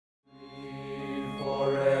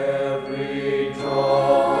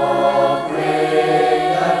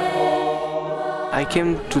I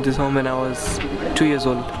came to this home when I was 2 years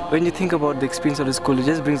old. When you think about the experience of the school, it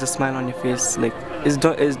just brings a smile on your face. Like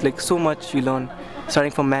it's like so much you learn,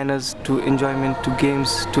 starting from manners to enjoyment to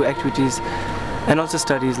games to activities, and also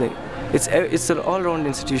studies. Like it's an all-round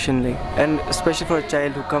institution. Like, and especially for a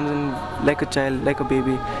child who comes in like a child, like a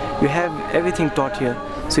baby, you have everything taught here.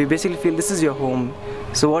 So you basically feel this is your home.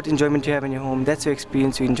 So what enjoyment you have in your home, that's your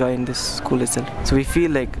experience you enjoy in this school itself. So we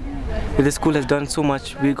feel like the school has done so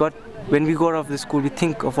much. When we go out of the school, we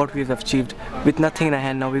think of what we've achieved. With nothing in our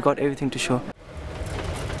hand now, we got everything to show.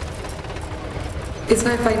 It's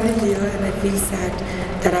my final year and I feel sad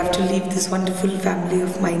that I have to leave this wonderful family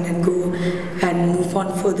of mine and go and move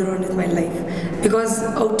on further on with my life. Because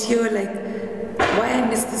out here, like, why I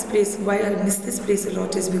miss this place a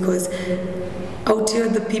lot is because out here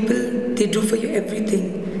the people, they do for you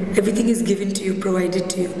everything. Everything is given to you, provided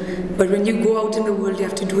to you. But when you go out in the world, you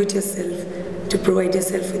have to do it yourself, to provide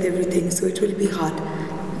yourself with everything, so it will be hard.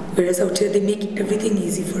 Whereas out here, they make everything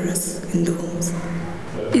easy for us in the homes.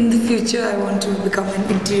 In the future, I want to become an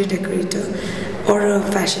interior decorator or a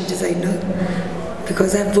fashion designer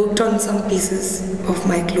because I've worked on some pieces of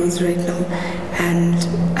my clothes right now and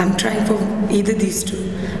I'm trying for either these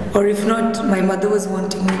two. Or if not, my mother was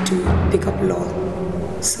wanting me to pick up law,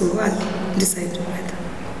 so I'll decide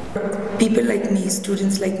whether. People like me,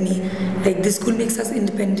 students like me, like this school makes us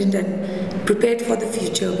independent and prepared for the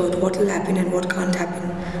future about what will happen and what can't happen.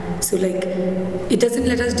 So like, it doesn't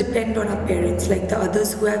let us depend on our parents, like the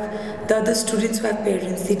other students who have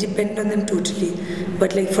parents, they depend on them totally.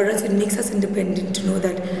 But like for us, it makes us independent to know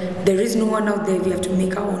that there is no one out there, we have to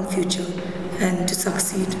make our own future and to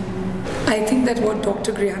succeed. I think that what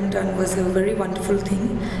Dr. Graham done was a very wonderful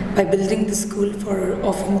thing by building the school for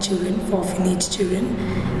orphan children, for orphanage children.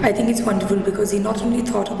 I think it's wonderful because he not only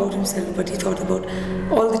thought about himself, but he thought about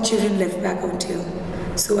all the children left back out here.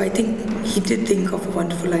 So I think he did think of a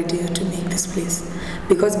wonderful idea to make this place.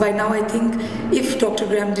 Because by now I think if Dr.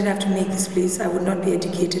 Graham didn't have to make this place, I would not be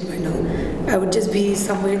educated by now. I would just be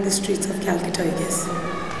somewhere in the streets of Calcutta, I guess.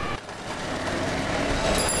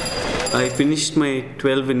 I finished my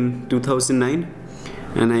 12 in 2009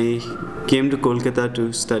 and I came to Kolkata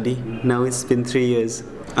to study. Now it's been 3 years.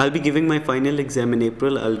 I'll be giving my final exam in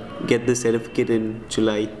April. I'll get the certificate in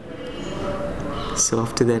July. So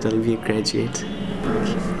after that I'll be a graduate.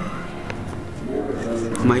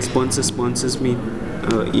 My sponsor sponsors me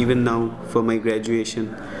even now for my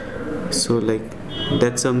graduation. So like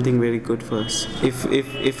that's something very good for us.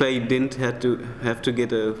 If I didn't have to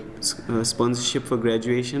get a sponsorship for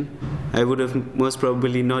graduation, I would have most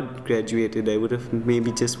probably not graduated. I would have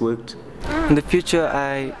maybe just worked. In the future,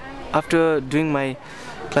 after doing my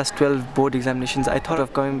class 12 board examinations, I thought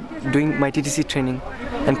of doing my TTC training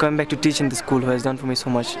and coming back to teach in the school who has done for me so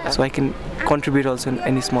much, so I can contribute also in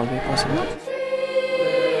any small way possible.